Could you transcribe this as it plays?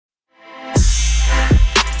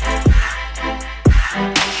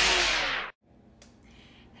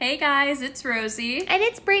guys, it's Rosie. And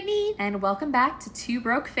it's Brittany. And welcome back to Two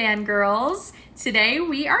Broke Fangirls. Today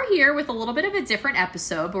we are here with a little bit of a different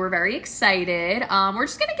episode, but we're very excited. We're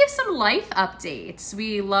just going to give some life updates.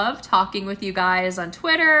 We love talking with you guys on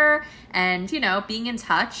Twitter and, being in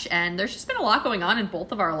touch. And there's just been a lot going on in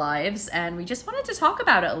both of our lives. And we just wanted to talk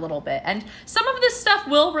about it a little bit. And some of this stuff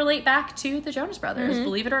will relate back to the Jonas Brothers,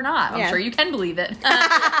 believe it or not. I'm sure you can believe it.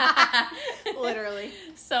 Literally.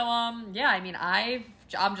 So,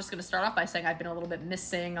 I'm just going to start off by saying I've been a little bit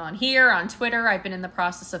missing on here, on Twitter. I've been in the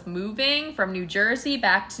process of moving from New Jersey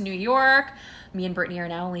back to New York. Me and Brittany are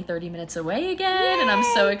now only 30 minutes away again, Yay! And I'm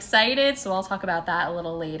so excited. So I'll talk about that a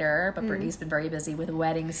little later. But Brittany's been very busy with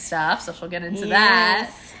wedding stuff, so she'll get into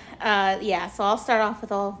that. So I'll start off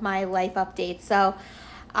with all of my life updates. So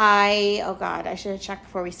I should have checked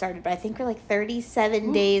before we started, but I think we're like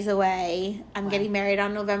 37 days away. I'm getting married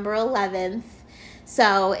on November 11th.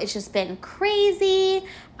 So it's just been crazy.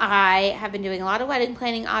 I have been doing a lot of wedding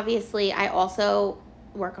planning, obviously. I also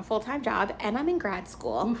work a full-time job, and I'm in grad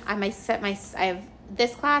school. I have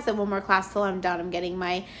this class and one more class till I'm done. I'm getting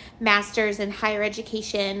my master's in higher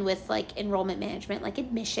education with like enrollment management, like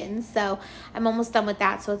admissions. So I'm almost done with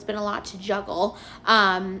that. So it's been a lot to juggle.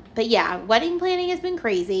 But yeah, wedding planning has been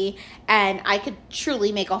crazy, and I could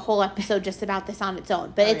truly make a whole episode just about this on its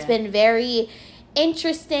own. But it's been very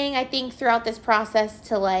interesting, I think, throughout this process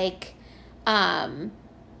to like kind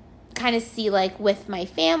of see like with my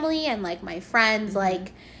family and like my friends,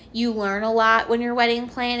 like you learn a lot when you're wedding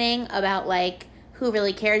planning about like who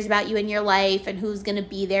really cares about you in your life and who's going to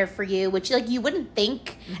be there for you, which like you wouldn't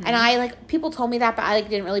think. And I like, people told me that, but I like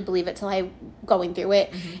didn't really believe it till I going through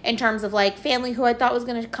it in terms of like family who I thought was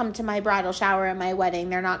going to come to my bridal shower and my wedding.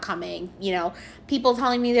 They're not coming, people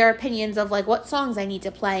telling me their opinions of like what songs I need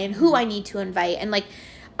to play and who I need to invite. And like,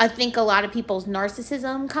 I think a lot of people's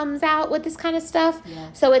narcissism comes out with this kind of stuff.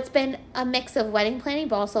 Yeah. So it's been a mix of wedding planning,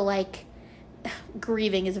 but also like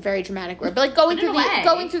grieving is a very dramatic word, but like going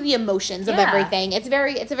through the emotions of everything. It's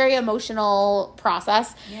a very emotional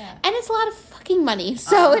process. Yeah. And it's a lot of fucking money.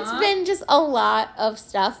 So it's been just a lot of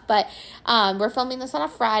stuff. But we're filming this on a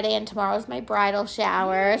Friday, and tomorrow's my bridal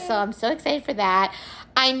shower. Yay. So I'm so excited for that.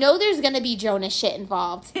 I know there's going to be Jonas shit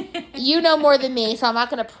involved. You know more than me, so I'm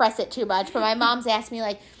not going to press it too much. But my mom's asked me,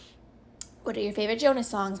 like, what are your favorite Jonas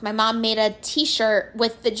songs? My mom made a t-shirt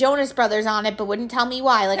with the Jonas Brothers on it, but wouldn't tell me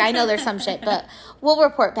why. Like, I know there's some shit, but we'll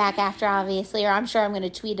report back after, obviously, or I'm sure I'm going to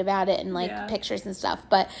tweet about it and, like, pictures and stuff.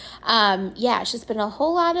 But, it's just been a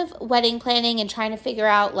whole lot of wedding planning and trying to figure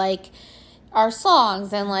out, like, our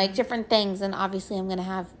songs and, like, different things. And obviously I'm going to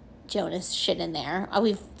have Jonas shit in there.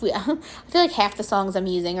 I feel like half the songs I'm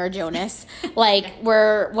using are Jonas. Like,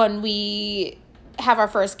 when we have our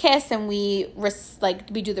first kiss and we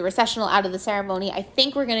do the recessional out of the ceremony, I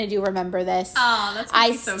think we're gonna do Remember This. Oh, that's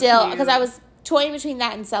gonna be so cute. Because I was toying between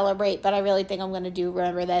that and Celebrate, but I really think I'm gonna do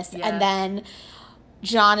Remember This. Yeah. And then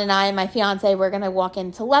John and I and my fiance, we're gonna walk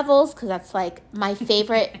into Levels, because that's like my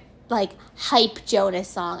favorite like hype Jonas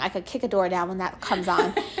song. I could kick a door down when that comes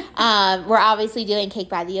on. We're obviously doing Cake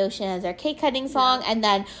by the Ocean as our cake cutting song, and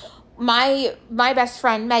then my best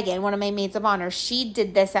friend, Megan, one of my maids of honor, she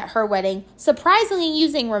did this at her wedding, surprisingly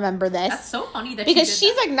using Remember This. That's so funny that because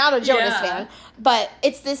she's like not a Jonas fan, but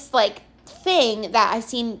it's this like thing that I've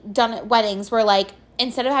seen done at weddings where like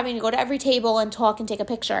instead of having to go to every table and talk and take a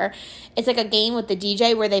picture, it's like a game with the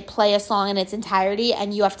DJ where they play a song in its entirety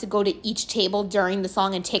and you have to go to each table during the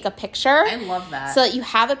song and take a picture. I love that. So that you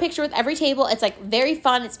have a picture with every table. It's like very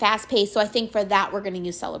fun. It's fast paced. So I think for that we're going to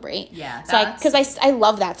use Celebrate. Yeah. So because I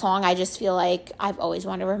love that song. I just feel like I've always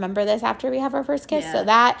wanted to remember this after we have our first kiss. Yeah. So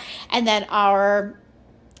that, and then our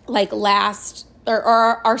like last or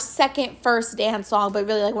our second first dance song, but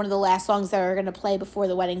really like one of the last songs that are going to play before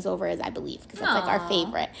the wedding's over is I Believe, because that's like our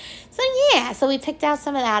favorite. So yeah, so we picked out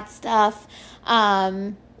some of that stuff,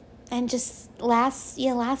 and just last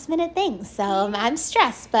minute things. So I'm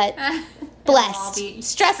stressed, but blessed.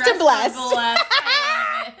 Stressed and blessed.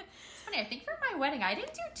 It's funny, I think for my wedding I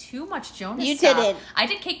didn't do too much Jonas You stuff. didn't. I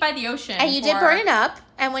did Cake by the Ocean. And you did Burn It Up,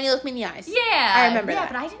 and When You Look Me in the Eyes. Yeah. I remember that. Yeah,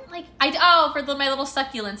 but I didn't like, for my little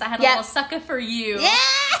succulents, I had a little Sucka for You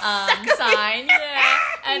sign. Yeah.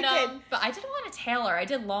 And, but I did a lot of Taylor. I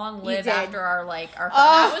did Long Live after our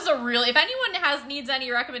that was a really, if anyone needs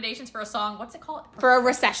any recommendations for a song, what's it called? For a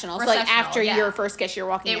recessional. So like after your first kiss, you're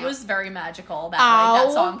walking out. It was very magical,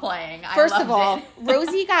 that song playing. First of all,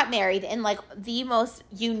 Rosie got married in like the most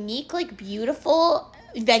unique, like beautiful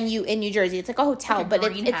venue in New Jersey. It's like a hotel, like but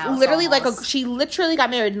it's literally almost. Like she literally got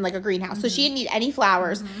married in like a greenhouse. So she didn't need any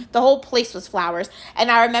flowers. The whole place was flowers.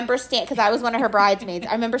 And I remember because I was one of her bridesmaids.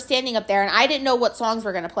 I remember standing up there and I didn't know what songs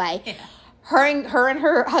were going to play. Yeah. her and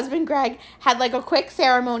her husband Greg had like a quick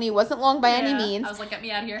ceremony. It wasn't long by any means. I was like, get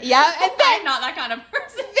me out of here. Yeah, and then I'm not that kind of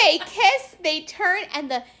person. They kiss, they turn, and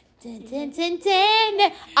the dun, dun, dun,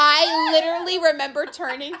 dun. I literally remember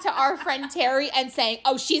turning to our friend Terry and saying,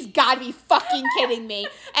 "Oh, she's got to be fucking kidding me!"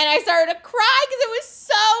 And I started to cry because it was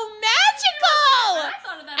so magical. I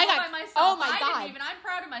thought of that all by myself. Oh my God! I'm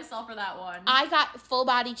proud of myself for that one. I got full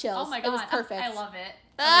body chills. Oh my God! It was perfect. I love it.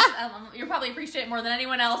 You'll probably appreciate it more than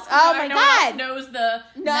anyone else. Oh my no God! One else knows the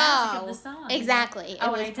magic of the song. Exactly.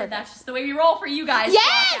 Oh, and I did. That's just the way we roll for you guys.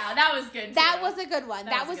 Yes, that was good. That was a good one.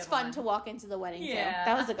 That was fun to walk into the wedding too.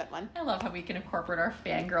 That was a good one. I love how we can incorporate our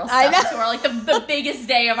fangirl stuff into our like the biggest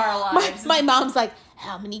day of our lives. My mom's like,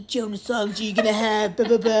 how many Jonas songs are you gonna have?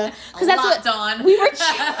 Because that's what Dawn. We were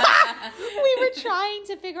trying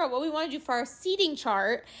to figure out what we want to do for our seating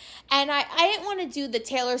chart, and I didn't want to do the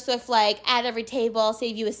Taylor Swift like at every table I'll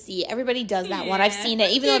save you a seat. Everybody does that one. I've seen it,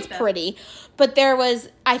 even though it's pretty. But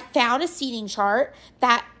I found a seating chart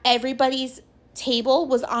that everybody's table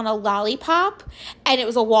was on a lollipop, and it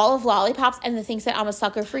was a wall of lollipops, and the thing said, "I'm a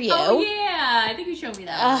sucker for you." Oh yeah, I think you showed me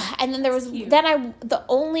that. And then there was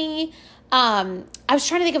I was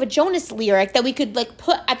trying to think of a Jonas lyric that we could like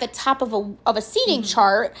put at the top of a seating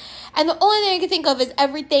chart, and the only thing I could think of is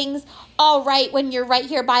 "Everything's all right when you're right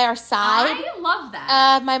here by our side." I love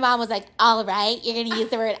that. My mom was like, "All right, you're gonna use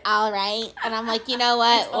the word all right," and I'm like, you know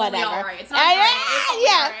what, it's whatever. All right. It's not great. It's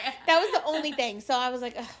yeah, all right. That was the only thing. So I was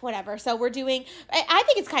like, whatever. So we're doing. I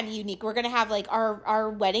think it's kind of unique. We're gonna have like our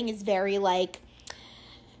wedding is very like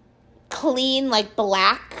clean, like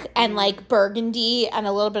black and like burgundy and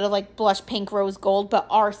a little bit of like blush pink rose gold, but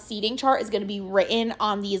our seating chart is going to be written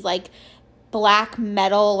on these like black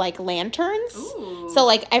metal like lanterns. Ooh. So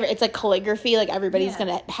like it's like calligraphy, like everybody's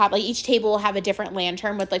gonna have like each table will have a different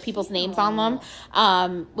lantern with like people's names on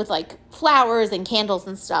them, with like flowers and candles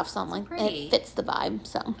and stuff. So I'm like, it fits the vibe.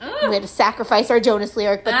 So we had to sacrifice our Jonas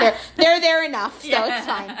lyric, but they're there enough, so it's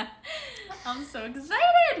fine. I'm so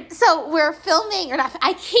excited. So we're filming, or not,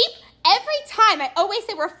 every time I always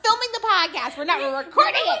say we're filming the podcast. We're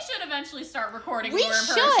recording it. We should eventually start recording. We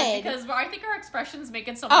should, because I think our expressions make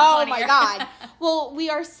it so much funnier. Oh my God! Well, we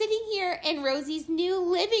are sitting here in Rosie's new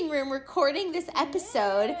living room recording this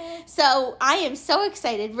episode. Yay. So I am so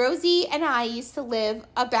excited. Rosie and I used to live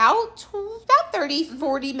about 30,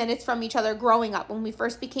 40 minutes from each other growing up when we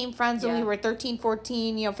first became friends when we were 13,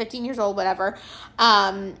 14, 15 years old, whatever.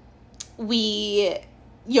 We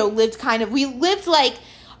lived like.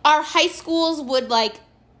 Our high schools would, like,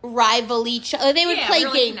 rival each other. They would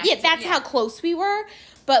play games. Yeah, that's how close we were.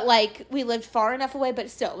 But, like, we lived far enough away, but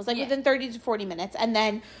still, it was, like, within 30 to 40 minutes. And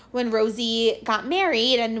then when Rosie got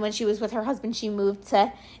married and when she was with her husband, she moved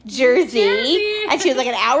to Jersey. And she was, like,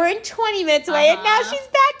 an hour and 20 minutes away. And now she's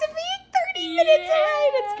back to being 30 minutes away.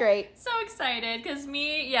 That's great. So excited. Because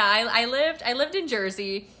I lived in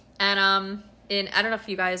Jersey. And, I don't know if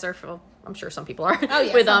you guys are from... I'm sure some people are. Oh,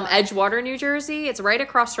 yeah, with Edgewater, New Jersey. It's right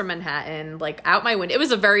across from Manhattan, like out my window. It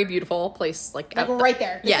was a very beautiful place, like right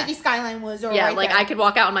there. The city skyline was right like there. I could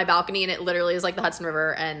walk out on my balcony and it literally is like the Hudson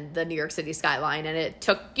River and the New York City skyline, and it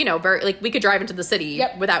took, very like we could drive into the city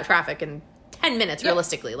without traffic in 10 minutes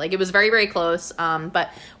realistically. Like it was very, very close.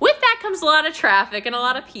 But with that comes a lot of traffic and a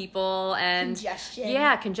lot of people and congestion.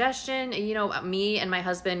 Yeah, congestion. Me and my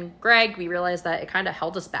husband Greg, we realized that it kind of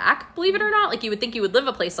held us back, believe it or not. Like you would think you would live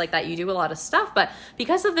a place like that, you do a lot of stuff, but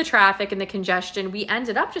because of the traffic and the congestion, we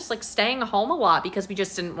ended up just like staying home a lot because we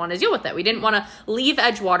just didn't want to deal with it. We didn't want to leave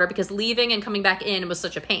Edgewater because leaving and coming back in was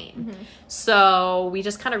such a pain. So we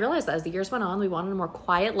just kind of realized that as the years went on, we wanted a more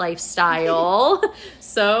quiet lifestyle.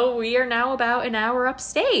 So we are now about an hour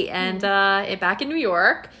upstate and back in New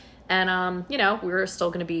York, and we're still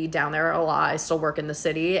going to be down there a lot. I still work in the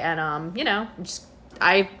city, and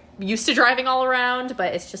I used to driving all around,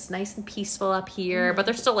 but it's just nice and peaceful up here. But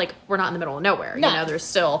there's still we're not in the middle of nowhere. There's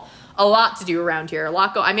still a lot to do around here.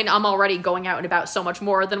 I'm already going out and about so much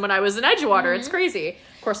more than when I was in Edgewater. It's crazy.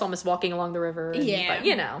 Of course, I'll miss walking along the river. But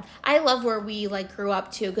I love where we grew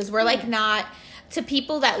up too, because we're not. To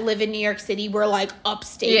people that live in New York City, we're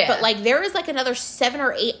upstate, but there is another 7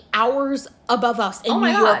 or 8 hours above us in New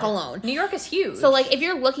York alone. New York is huge. So if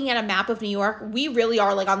you're looking at a map of New York, we really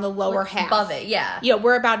are on the lower half. Above it, yeah.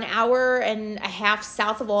 We're about an hour and a half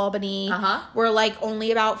south of Albany. We're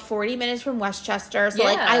only about 40 minutes from Westchester. So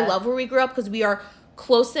I love where we grew up because we are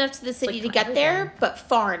close enough to the city Like, to for get there, everything. but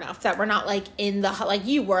far enough that we're not like in the like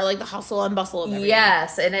you were, like the hustle and bustle of everything.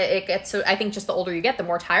 Yes, and it gets so. I think just the older you get, the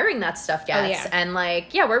more tiring that stuff gets. Oh, yeah. And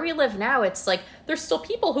like, yeah, where we live now, it's like there's still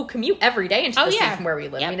people who commute every day into the city from where we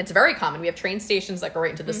live. Yep. I mean, it's very common. We have train stations that go right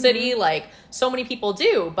into the city. Like, so many people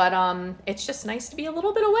do. But it's just nice to be a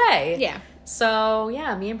little bit away. Yeah. So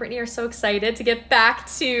yeah, me and Brittany are so excited to get back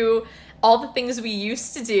to all the things we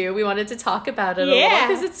used to do. We wanted to talk about it a little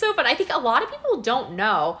because it's so fun. I think a lot of people don't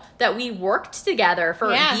know that we worked together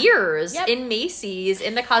for years in Macy's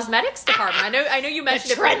in the cosmetics department. I know you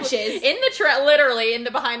mentioned the trenches. In the literally in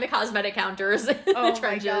the behind the cosmetic counters in the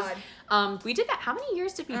trenches. My God. We did that. How many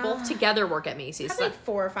years did we both together work at Macy's? Probably like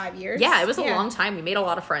 4 or 5 years. Yeah, it was a long time. We made a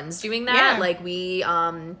lot of friends doing that. Yeah. Like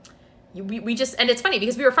we just, and it's funny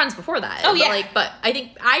because we were friends before that. Oh, yeah. But I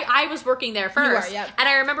think I was working there first. You were, yep. And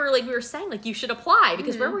I remember like we were saying like you should apply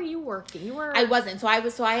because where were you working? You were. I wasn't. So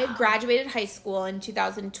I had graduated high school in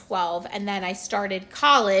 2012, and then I started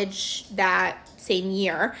college that same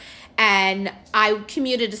year. And I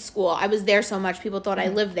commuted to school. I was there so much, people thought I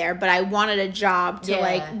lived there, but I wanted a job to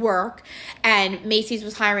like work. And Macy's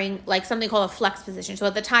was hiring like something called a flex position. So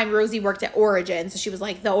at the time, Rosie worked at Origins, so she was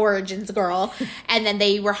like the Origins girl. And then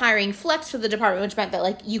they were hiring flex for the department, which meant that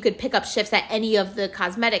like you could pick up shifts at any of the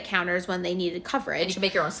cosmetic counters when they needed coverage. And you could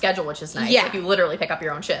make your own schedule, which is nice. Yeah. Like you literally pick up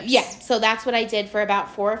your own shifts. Yeah. So that's what I did for about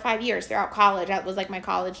 4 or 5 years throughout college. That was like my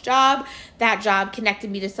college job. That job connected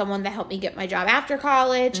me to someone that helped me get my job after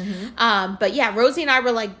college. But yeah, Rosie and I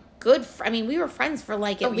were like good. We were friends for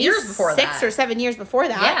like at years least before 6 or 7 years before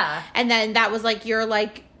that. Yeah. And then that was like your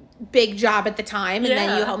like big job at the time. And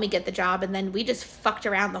then you helped me get the job. And then we just fucked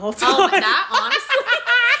around the whole time. Oh, but that honestly,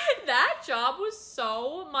 that job was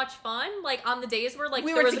so much fun. Like on the days where like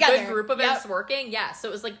there was together. A good group of us working. Yeah. So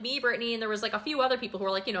it was like me, Brittany, and there was like a few other people who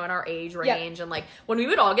were like, you know, in our age range. And like when we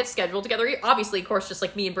would all get scheduled together, obviously, of course, just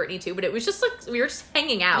like me and Brittany too, but it was just like we were just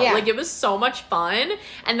hanging out. Yeah. Like it was so much fun.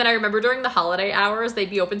 And then I remember during the holiday hours,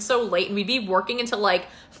 they'd be open so late and we'd be working until like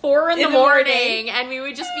 4 in the morning, and we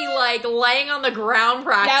would just be like laying on the ground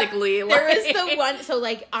practically. Yep. Like, there was the one, so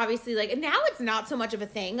like obviously like now it's not so much of a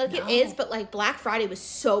thing, like it is, but like Black Friday was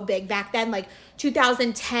so big back then, like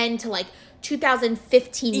 2010 to like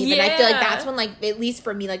 2015 even. I feel like that's when like at least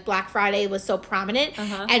for me like Black Friday was so prominent.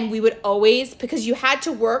 And we would always, because you had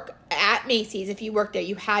to work at Macy's, if you worked there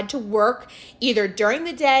you had to work either during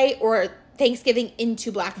the day or Thanksgiving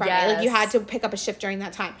into Black Friday. Like you had to pick up a shift during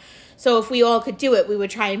that time. So if we all could do it, we would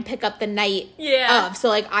try and pick up the night of. So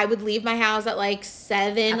like I would leave my house at like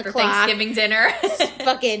 7 after o'clock. Thanksgiving dinner.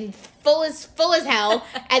 Fucking full as hell.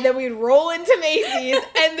 And then we'd roll into Macy's.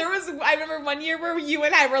 And I remember one year where you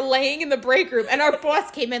and I were laying in the break room and our boss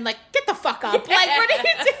came in like, get the fuck up. Like, what are you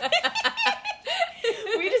doing?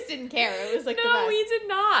 We just didn't care. It was like the best. No, we did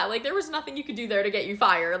not. Like there was nothing you could do there to get you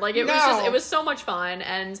fired. Like it was so much fun.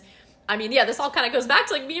 And I mean, yeah, this all kind of goes back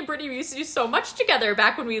to like me and Brittany, we used to do so much together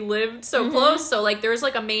back when we lived so close. So like there's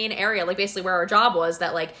like a main area, like basically where our job was,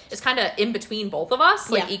 that like is kind of in between both of us,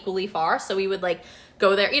 like equally far. So we would like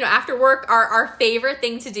go there, you know, after work. Our favorite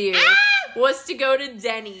thing to do was to go to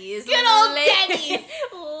Denny's. Good old Denny's.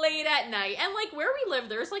 Late at night. And like where we live,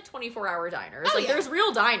 there's like 24-hour diners. Oh, like there's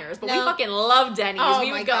real diners, but we fucking love Denny's.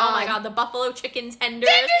 We would go, oh my God, the buffalo chicken tenders.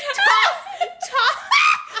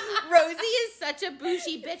 Rosie is such a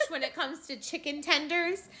bougie bitch when it comes to chicken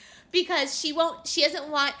tenders because she doesn't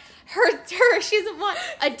want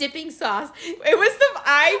a dipping sauce.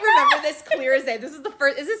 I remember this clear as day. This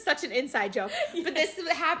is such an inside joke. Yes. But this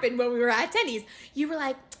happened when we were at Denny's. You were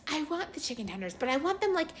like, I want the chicken tenders, but I want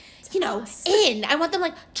them like, I want them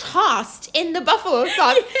like tossed in the buffalo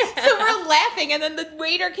sauce. Yeah. So we're laughing, and then the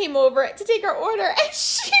waiter came over to take our order, and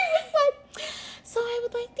she was like, so I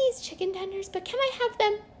would like these chicken tenders, but can I have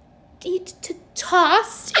them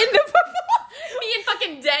tossed in the buffalo? Me and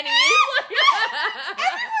fucking Denny's.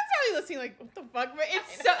 Everyone's probably listening like, what the fuck?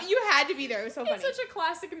 But you had to be there. It was so funny. It's such a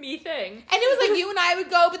classic me thing. And it was like you and I would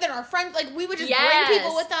go, but then our friends, like we would just bring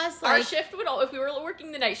people with us. Like, our shift would if we were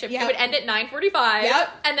working the night shift, it would end at 9:45.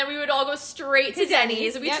 And then we would all go straight to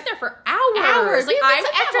Denny's. We'd sit there for hours. Like I would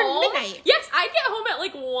after get home. Midnight. Yes, I'd get home at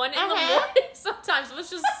like 1 in the morning sometimes. I was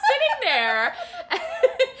just sitting there.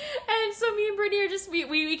 And so me and Brittany are just,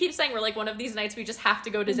 we keep saying we're like one of these nights we just have to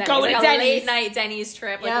go to Denny's. Like a late night Denny's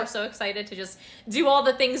trip. Like we're so excited to just do all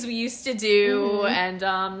the things we used to do. And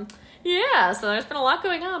so there's been a lot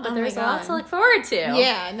going on, but there's a lot to look forward to.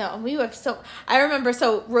 Yeah, no, we were I remember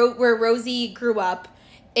where Rosie grew up,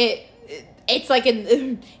 it it's like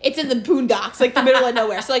it's in the boondocks, like the middle of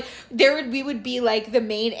nowhere. So like we would be like the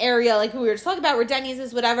main area, like we were just talking about where Denny's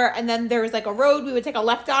is, whatever. And then there was like a road we would take a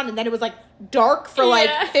left on, and then it was like dark for like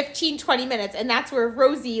 15-20 minutes, and that's where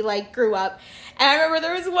Rosie like grew up. And I remember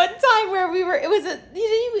there was one time where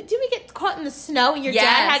did we get caught in the snow and your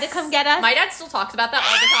dad had to come get us? My dad still talks about that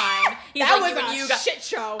all the time. He's that like, was a shit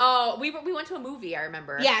show. Oh, we went to a movie, I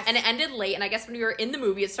remember. Yes. And it ended late, and I guess when we were in the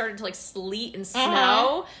movie, it started to like sleet and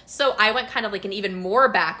snow. So I went kind of like an even more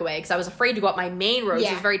back way because I was afraid to go up my main road.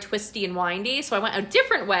 It was very twisty and windy. So I went a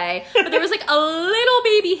different way, but there was like a little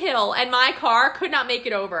baby hill, and my car could not make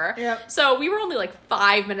it over. Yep. So we were only like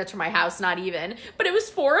 5 minutes from my house, not even. But it was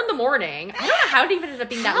 4 a.m. I don't know how it even ended up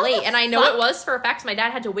being that late. And I know it was for a fact. My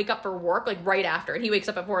dad had to wake up for work like right after, and he wakes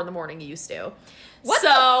up at 4 a.m. He used to. What the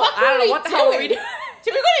fuck I don't know what the hell were we doing.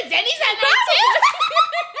 Did we go to Denny's that night too?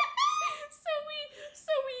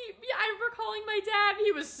 I remember calling my dad.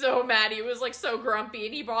 He was so mad. He was like so grumpy,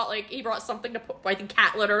 and he brought something to put, I think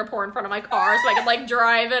cat litter to pour in front of my car so I could like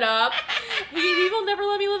drive it up. He will never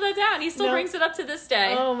let me live that down. He still brings it up to this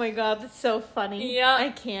day. Oh my god, that's so funny. Yeah, I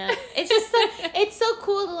can't. It's just it's so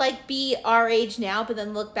cool to like be our age now, but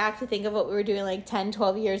then look back to think of what we were doing like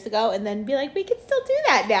 10-12 years ago, and then be like, we could still do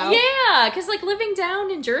that now. Yeah, because like living down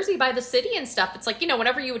in Jersey by the city and stuff, it's like,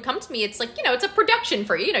 whenever you would come to me, it's like, it's a production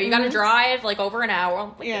for you. You got to drive like over an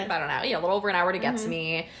hour, about an hour, a little over an hour to get to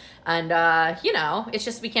me. And, it's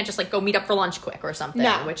just, we can't just like go meet up for lunch quick or something,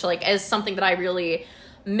 which like is something that I really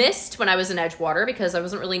missed when I was in Edgewater because I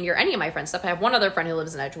wasn't really near any of my friends' stuff. I have one other friend who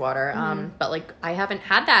lives in Edgewater, but like I haven't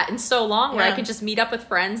had that in so long where I could just meet up with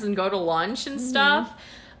friends and go to lunch and stuff.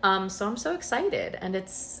 So I'm so excited, and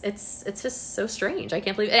it's just so strange. I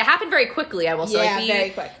can't believe it. It happened very quickly. I will say, very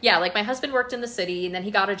quick. Yeah, like my husband worked in the city, and then he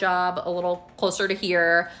got a job a little closer to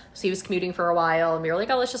here, so he was commuting for a while, and we were like,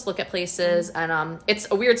 oh, let's just look at places. And it's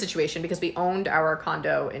a weird situation because we owned our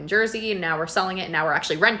condo in Jersey, and now we're selling it, and now we're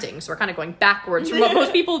actually renting, so we're kind of going backwards from what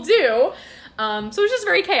most people do. So it was just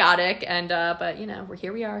very chaotic, and but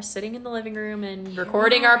here we are sitting in the living room and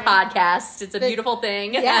recording our podcast. It's a beautiful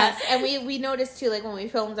thing. Yes, and we noticed too, like when we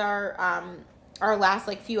filmed our last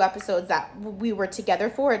like few episodes that we were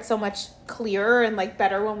together for, it's so much clearer and like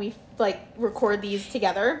better when we like record these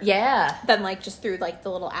together. Yeah. Than like just through like the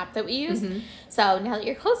little app that we use. So now that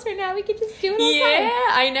you're closer, now we can just do it all time. Yeah,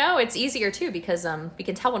 I know. It's easier too because we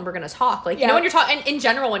can tell when we're gonna talk. Like when you're talking in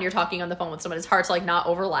general when you're talking on the phone with someone, it's hard to like not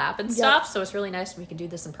overlap and stuff. So it's really nice when we can do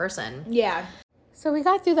this in person. Yeah. So we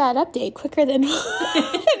got through that update quicker than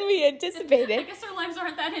we anticipated. I guess our lives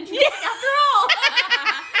aren't that interesting after all.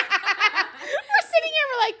 We're sitting here,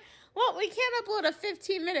 we're like, well, we can't upload a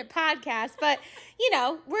 15-minute podcast, but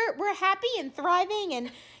we're happy and thriving,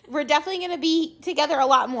 and we're definitely going to be together a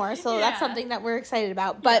lot more. So that's something that we're excited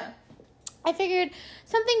about. But I figured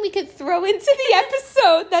something we could throw into the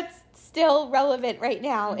episode that's still relevant right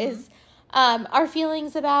now is our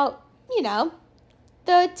feelings about,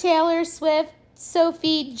 the Taylor Swift,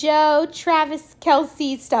 Sophie, Joe, Travis,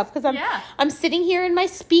 Kelsey stuff, because I'm sitting here in my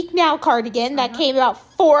Speak Now cardigan that came about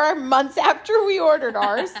 4 months after we ordered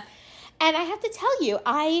ours, and I have to tell you,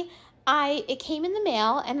 it came in the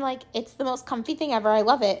mail, and like it's the most comfy thing ever. I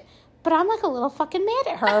love it, but I'm like a little fucking mad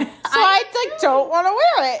at her, so I like don't want to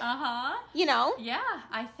wear it. Yeah,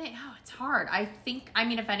 I think it's hard.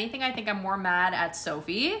 If anything, I think I'm more mad at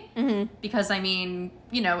Sophie because in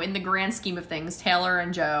the grand scheme of things, Taylor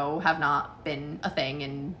and Joe have not been a thing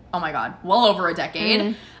in, oh my god, well over a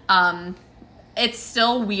decade. It's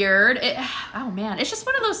still weird. It's just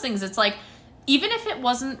one of those things. It's like, even if it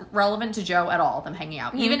wasn't relevant to Joe at all, them hanging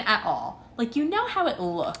out, even at all, like, how it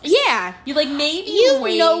looks. Yeah. You like, maybe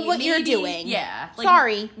you know what you're doing. Yeah. Like,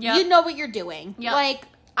 sorry. Yep. You know what you're doing. Yep. Like,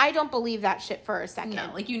 I don't believe that shit for a second. No,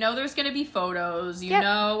 like, there's going to be photos.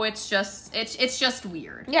 It's just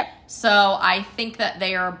weird. Yep. So I think that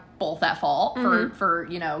they are both at fault for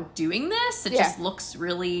doing this. It just looks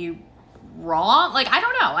really wrong. Like, I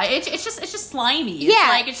don't know. It's just slimy.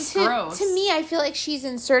 It's just gross. To me, I feel like she's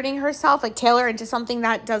inserting herself, like Taylor, into something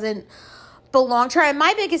that doesn't belong to her. And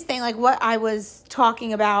my biggest thing, like what I was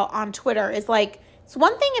talking about on Twitter, is like, it's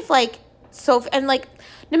one thing if like Sophie, and like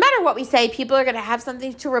no matter what we say, people are gonna have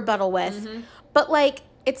something to rebuttal with. But like,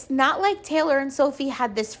 it's not like Taylor and Sophie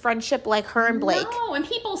had this friendship like her and Blake. No, and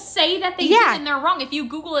people say that they did, and they're wrong. If you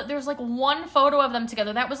Google it, there's like one photo of them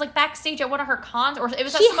together. That was like backstage at one of her cons, or it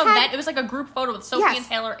was at some event. It was like a group photo with Sophie and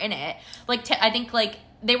Taylor in it. Like, I think like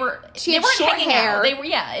they weren't hanging hair. out. They were,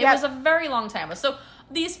 it was a very long time. So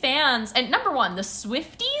these fans, and number one, the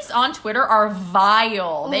Swifties on Twitter are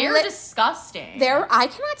vile. They are disgusting. I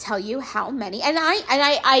cannot tell you how many, and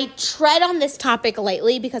I tread on this topic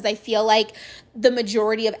lightly because I feel like the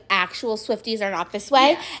majority of actual Swifties are not this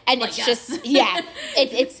way, and it's just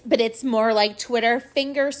but it's more like Twitter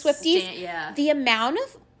finger Swifties. The amount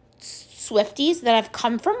of Swifties that have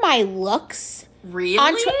come from my looks. Really?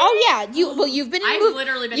 You've been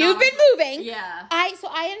literally been moving. Yeah.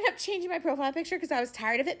 I ended up changing my profile picture because I was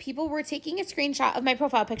tired of it. People were taking a screenshot of my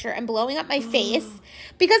profile picture and blowing up my face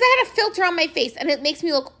because I had a filter on my face and it makes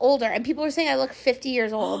me look older. And people were saying I look 50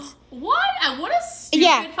 years old. What? What a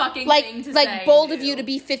stupid fucking thing to say. Like bold of you to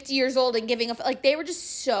be 50 years old and giving they were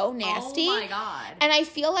just so nasty. Oh my God. And I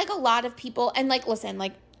feel like a lot of people, and listen,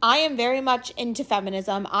 I am very much into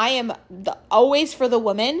feminism. I am always for the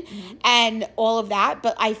woman and all of that.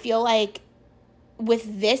 But I feel like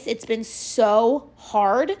with this, it's been so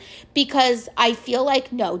hard because I feel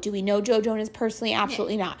like, no, do we know Joe Jonas personally?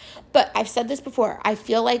 Absolutely not. But I've said this before. I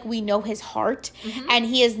feel like we know his heart and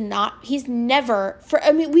he's never,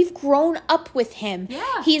 we've grown up with him.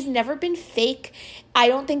 Yeah. He's never been fake. I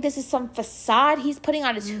don't think this is some facade he's putting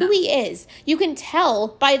on. It's who he is. You can tell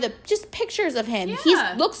by the just pictures of him. Yeah. He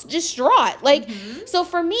looks distraught. So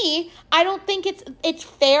for me, I don't think it's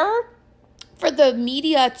fair for the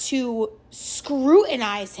media to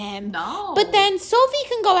scrutinize him. No. But then Sophie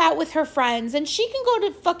can go out with her friends and she can go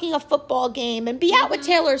to fucking a football game and be out with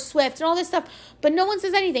Taylor Swift and all this stuff. But no one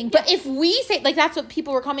says anything. But if we say, that's what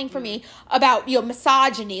people were coming for me about,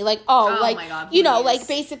 misogyny. My God,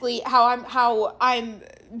 basically how I'm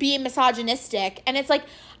being misogynistic. And it's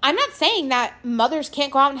I'm not saying that mothers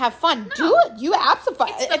can't go out and have fun. No. Do it. You absolutely.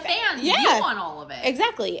 It's the fans. You want all of it.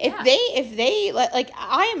 Exactly. If they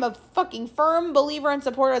I am a fucking firm believer and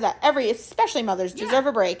supporter that especially mothers deserve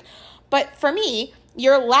a break. But for me,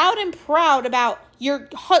 you're loud and proud about your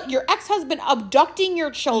ex-husband abducting your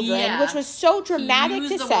children, which was so dramatic to say.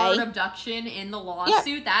 He used the word abduction in the lawsuit.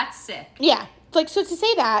 Yeah. That's sick. Yeah. So to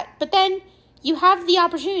say that, but then you have the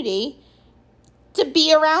opportunity to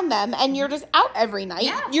be around them and you're just out every night.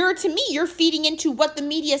 Yeah. You're feeding into what the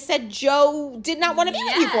media said Joe did not want to be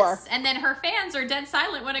with you for. And then her fans are dead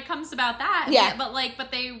silent when it comes about that. Yeah. But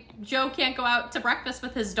Joe can't go out to breakfast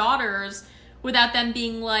with his daughters without them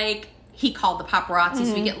being he called the paparazzi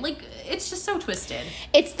so we get it's just so twisted.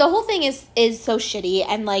 It's the whole thing is so shitty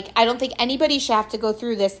and I don't think anybody should have to go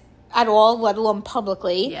through this at all, let alone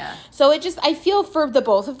publicly. Yeah. So I feel for the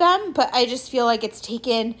both of them, but I just feel like it's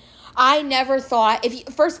taken. I never thought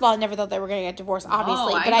first of all, I never thought they were going to get divorced,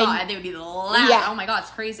 obviously. But I thought they would be the last. Yeah. Oh my God,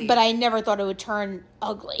 it's crazy. But I never thought it would turn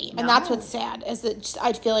ugly. No. And that's what's sad, is that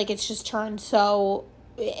I feel like it's just turned so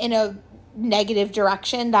in a negative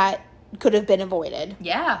direction that could have been avoided.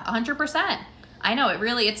 Yeah, 100%. I know,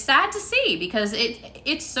 it's sad to see because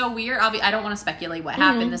it's so weird. I don't want to speculate what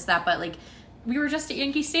happened, this, that, but we were just at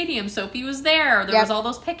Yankee Stadium. Sophie was there. There was all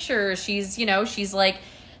those pictures. She's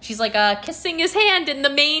kissing his hand in the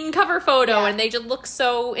main cover photo and they just look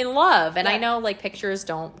so in love. And I know pictures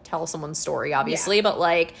don't tell someone's story, obviously, but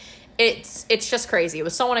it's just crazy. It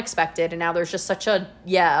was so unexpected. And now there's just such a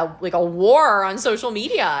war on social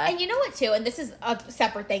media. And you know what too? And this is a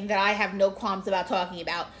separate thing that I have no qualms about talking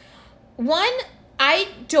about. One, I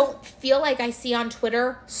don't feel like I see on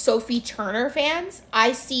Twitter Sophie Turner fans.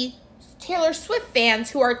 I see Taylor Swift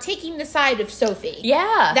fans who are taking the side of Sophie.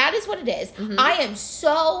 Yeah. That is what it is. Mm-hmm. I am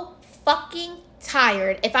so fucking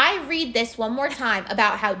tired. If I read this one more time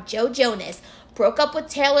about how Joe Jonas broke up with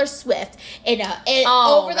Taylor Swift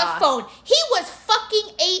over the phone. He was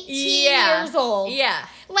fucking 18 years old. Yeah.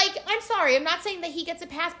 I'm sorry. I'm not saying that he gets a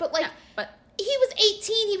pass, but he was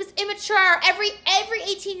 18. He was immature. Every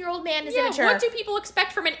 18-year-old man is immature. What do people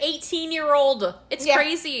expect from an 18-year-old? It's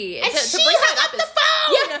crazy. And she hung up the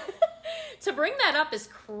phone. Yeah. To bring that up is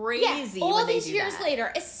crazy. Yeah, all these years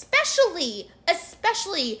later, especially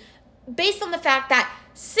based on the fact that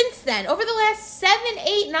since then, over the last 7,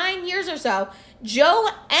 8, 9 years or so, Joe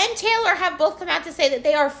and Taylor have both come out to say that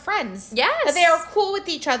they are friends. Yes. That they are cool with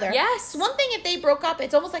each other. Yes. It's one thing if they broke up,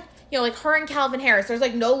 it's almost like her and Calvin Harris. There's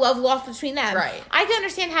no love lost between them. Right. I can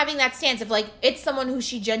understand having that stance if it's someone who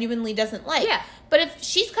she genuinely doesn't like. Yeah. But if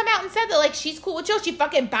she's come out and said that she's cool with Joe, she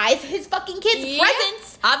fucking buys his fucking kids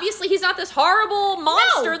presents. Obviously, he's not this horrible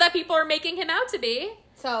monster that people are making him out to be.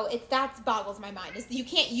 So that boggles my mind. You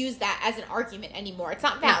can't use that as an argument anymore. It's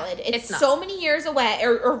not valid. No, it's so many years away,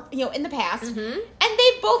 or in the past, and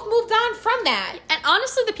they've both moved on from that. And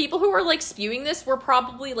honestly, the people who were spewing this were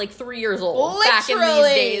probably 3 years old back in these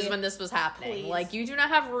days when this was happening. Please. You do not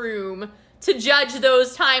have room to judge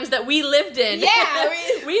those times that we lived in. Yeah,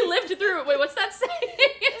 we lived through. Wait, what's that saying?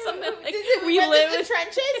 Something we lived in the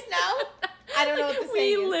trenches. No. I don't know what the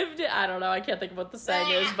saying is. We lived it. I don't know. I can't think of what the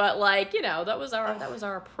saying is, but like, you know, that was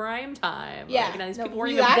our prime time. Yeah. Like, you know, these people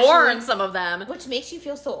weren't even born, some of them. Which makes you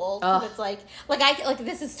feel so old, because it's like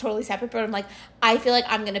this is totally separate, but I'm like, I feel like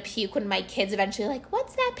I'm gonna puke when my kids eventually like,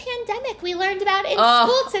 what's that pandemic we learned about in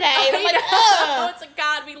school today? And I'm like, oh, it's like,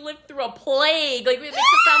 God, we lived through a plague. Like, it makes us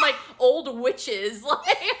sound like old witches.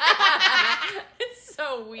 Like, it's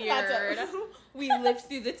so weird. We lived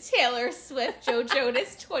through the Taylor Swift, Joe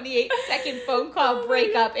Jonas 28-second phone call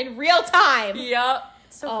breakup in real time. Yep.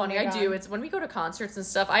 So funny. I do. It's when we go to concerts and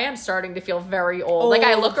stuff, I am starting to feel very old. Like,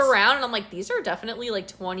 I look around and I'm like, these are definitely like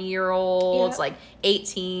 20-year-olds, like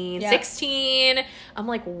 18, 16. I'm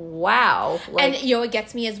like, wow. Like, and you know what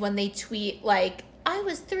gets me is when they tweet like, I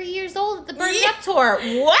was 3 years old at the Burn It Up tour.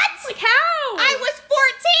 What? Like, how? I was 14.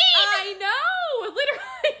 I know.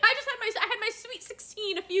 Literally, I had my sweet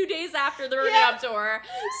 16 a few days after the Burn It Up tour.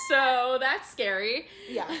 So that's scary.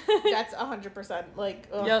 Yeah, that's 100%. Like,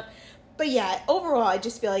 ugh. Yep. But yeah, overall, I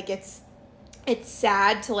just feel like it's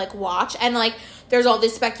sad to like watch, and like there's all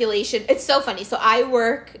this speculation. It's so funny. So I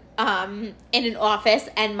work in an office,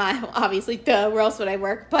 and where else would I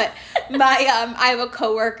work? But I have a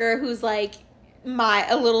coworker who's like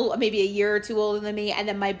maybe a year or two older than me, and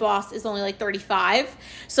then my boss is only like 35.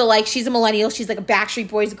 So like she's a millennial, she's like a Backstreet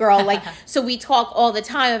Boys girl. Like, so we talk all the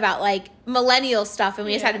time about like millennial stuff, and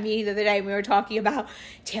we just had a meeting the other day and we were talking about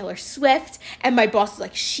Taylor Swift, and my boss was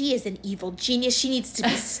like, she is an evil genius, she needs to be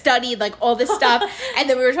studied, like all this stuff. And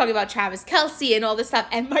then we were talking about Travis Kelce and all this stuff,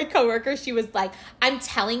 and my coworker, she was like, I'm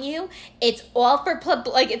telling you, it's all for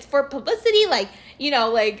it's for publicity, like, you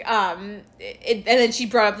know, like and then she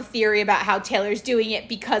brought up the theory about how Taylor's doing it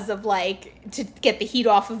because of like to get the heat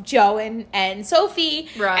off of Joe and Sophie,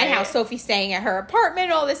 right, and how Sophie's staying at her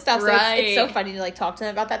apartment, all this stuff. So it's so funny to like talk to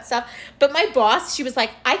them about that stuff. But my boss, she was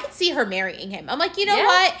like, I could see her marrying him. I'm like, you know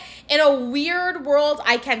what? In a weird world,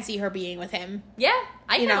 I can see her being with him. Yeah,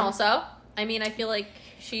 I can also. I mean, I feel like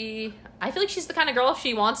she's the kind of girl, if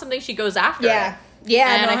she wants something, she goes after it.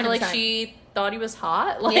 Yeah, and I feel like she thought he was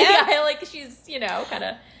hot. Like, I like she's, you know, kind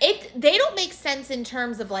of. They don't make sense in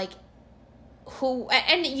terms of like who,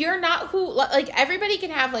 and you're not who, like everybody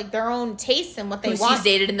can have like their own tastes and what they want. She's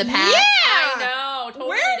dated in the past. Yeah, I know.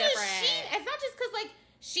 Totally different. Does she? It's not just because like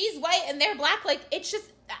she's white and they're black. Like, it's just,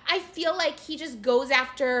 I feel like he just goes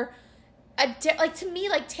after like, to me,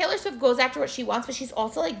 like Taylor Swift goes after what she wants, but she's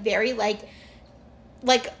also like very like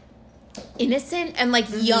innocent and like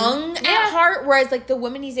young at heart, whereas like the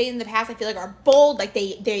women he's dated in the past, I feel like are bold, like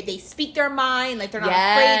they speak their mind, like they're not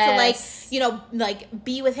afraid to like, you know, like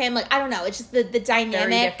be with him. Like, I don't know, it's just the dynamic.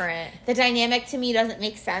 Very different. The dynamic to me doesn't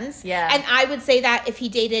make sense. Yeah. And I would say that if he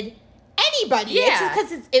dated anybody, it's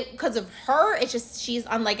just because of her, it's just she's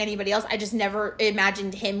unlike anybody else. I just never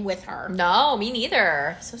imagined him with her. No, me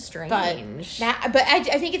neither. So strange. But I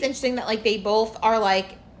think it's interesting that like they both are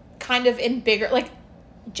like kind of in bigger, like,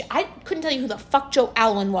 I couldn't tell you who the fuck Joe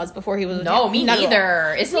Allen was before he was with him. Me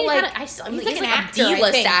neither. Isn't he like, he's like an actor, a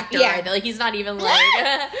D-list actor. Yeah. Right? Like, he's not even like...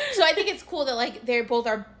 So I think it's cool that like they both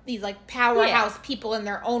are these like powerhouse people in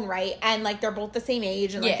their own right, and like they're both the same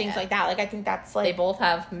age and like things like that. Like, I think that's like... They both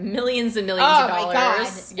have millions and millions of dollars. Oh my God.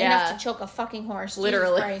 Yeah. Enough to choke a fucking horse.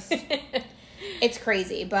 Literally. Jesus Christ. It's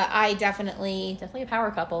crazy, but I definitely a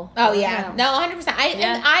power couple. Oh yeah. No, 100%.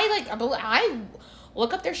 I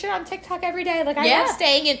look up their shit on TikTok every day. Like, I love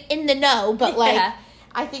staying in the know, but like,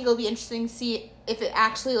 I think it'll be interesting to see if it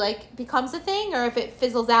actually like becomes a thing or if it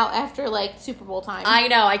fizzles out after like Super Bowl time. I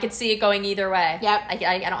know. I could see it going either way. Yep.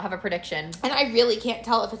 I don't have a prediction. And I really can't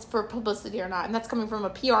tell if it's for publicity or not. And that's coming from a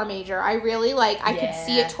PR major. I really like, I could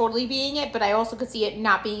see it totally being it, but I also could see it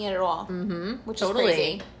not being it at all. Mm-hmm. Which is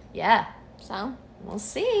crazy. Yeah. So. We'll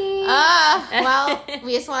see. Well,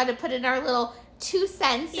 we just wanted to put in our little 2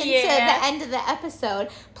 cents into the end of the episode.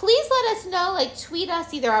 Please let us know, like, tweet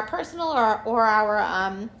us either our personal or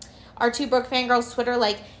our Two Broke Fangirls Twitter.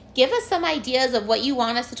 Like, give us some ideas of what you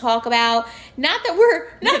want us to talk about. Not that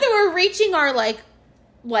we're reaching our like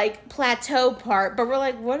plateau part, but we're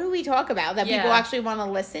like, what do we talk about that people actually want to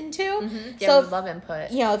listen to? Mm-hmm. Yeah, so we love input.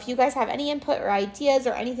 You know, if you guys have any input or ideas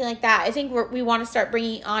or anything like that, I think we want to start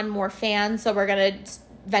bringing on more fans, so we're gonna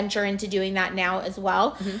venture into doing that now as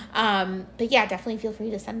well. Mm-hmm. But yeah, definitely feel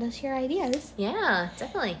free to send us your ideas. Yeah,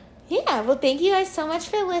 definitely. Yeah, well, thank you guys so much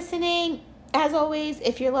for listening. As always,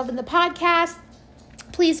 if you're loving the podcast,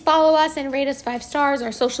 please follow us and rate us 5 stars.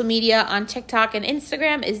 Our social media on TikTok and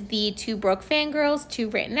Instagram is the 2 Broke Fangirls, 2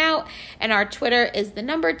 written out. And our Twitter is the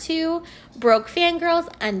number 2 Broke Fangirls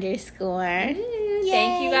 _.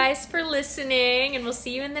 Thank you guys for listening, and we'll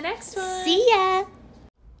see you in the next one. See ya.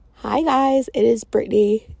 Hi guys, it is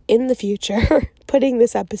Brittany in the future putting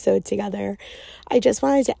this episode together, I just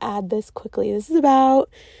wanted to add this quickly. This is about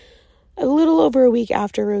a little over a week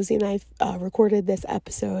after Rosie and I recorded this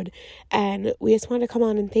episode, and we just wanted to come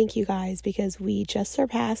on and thank you guys because we just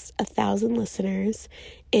surpassed 1,000 listeners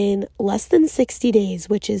in less than 60 days,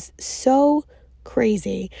 which is so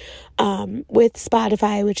crazy. With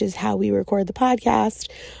Spotify, which is how we record the podcast,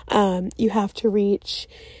 you have to reach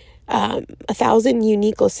 1,000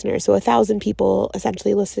 unique listeners, so 1,000 people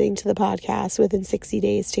essentially listening to the podcast within 60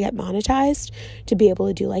 days to get monetized, to be able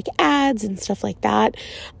to do like ads and stuff like that.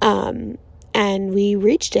 And we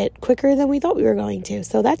reached it quicker than we thought we were going to.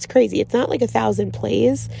 So that's crazy. It's not like 1,000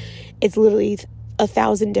 plays. It's literally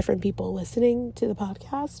 1,000 different people listening to the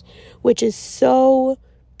podcast, which is so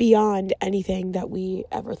beyond anything that we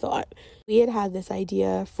ever thought. We had this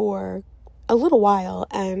idea for a little while,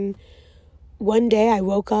 and one day I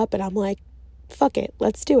woke up and I'm like, fuck it,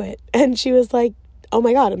 let's do it. And she was like, oh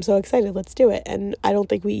my God, I'm so excited, let's do it. And I don't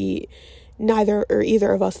think neither or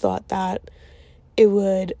either of us thought that it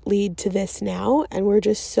would lead to this now. And we're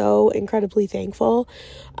just so incredibly thankful.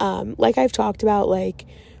 Like I've talked about, like,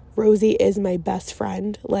 Rosie is my best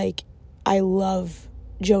friend. Like, I love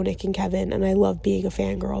Joe, Nick, and Kevin, and I love being a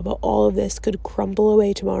fangirl, but all of this could crumble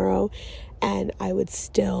away tomorrow and I would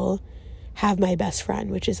still have my best friend,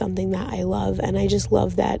 which is something that I love. And I just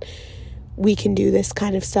love that we can do this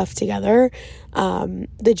kind of stuff together.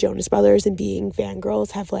 The Jonas Brothers and being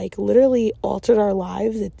fangirls have like literally altered our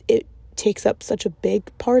lives. It takes up such a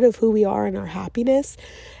big part of who we are and our happiness.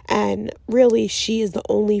 And really, she is the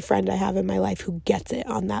only friend I have in my life who gets it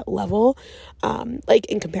on that level. Like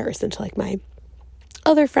in comparison to like my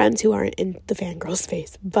other friends who aren't in the fangirl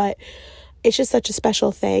space, but it's just such a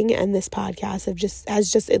special thing. And this podcast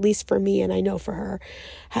has just, at least for me, and I know for her,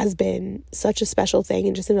 has been such a special thing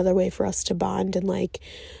and just another way for us to bond and like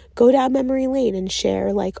go down memory lane and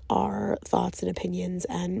share like our thoughts and opinions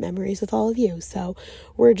and memories with all of you. So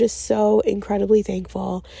we're just so incredibly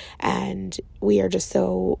thankful, and we are just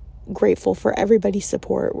so grateful for everybody's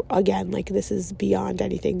support. Again, like, this is beyond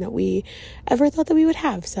anything that we ever thought that we would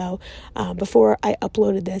have. So before I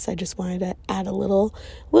uploaded this, I just wanted to add a little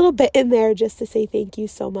bit in there just to say thank you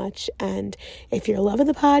so much. And if you're loving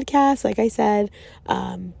the podcast, like I said,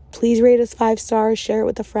 please rate us 5 stars, share it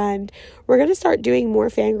with a friend. We're going to start doing more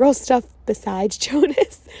fangirl stuff besides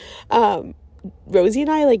Jonas. Rosie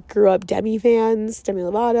and I like grew up Demi fans, Demi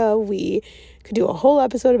Lovato. We could do a whole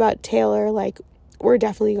episode about Taylor. Like, we're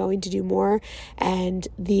definitely going to do more, and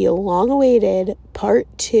the long-awaited part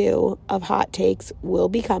 2 of Hot Takes will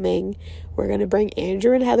be coming. We're going to bring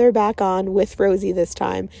Andrew and Heather back on with Rosie this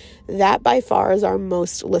time. That by far is our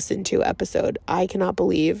most listened to episode. I cannot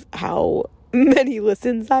believe how many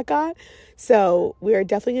listens that got. So we are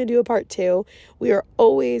definitely going to do a part 2. We are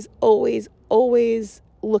always, always, always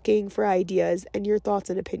looking for ideas and your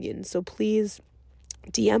thoughts and opinions. So please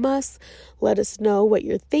DM us, let us know what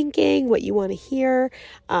you're thinking, what you want to hear.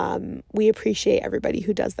 We appreciate everybody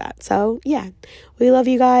who does that. So yeah, we love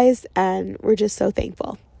you guys and we're just so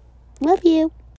thankful. Love you.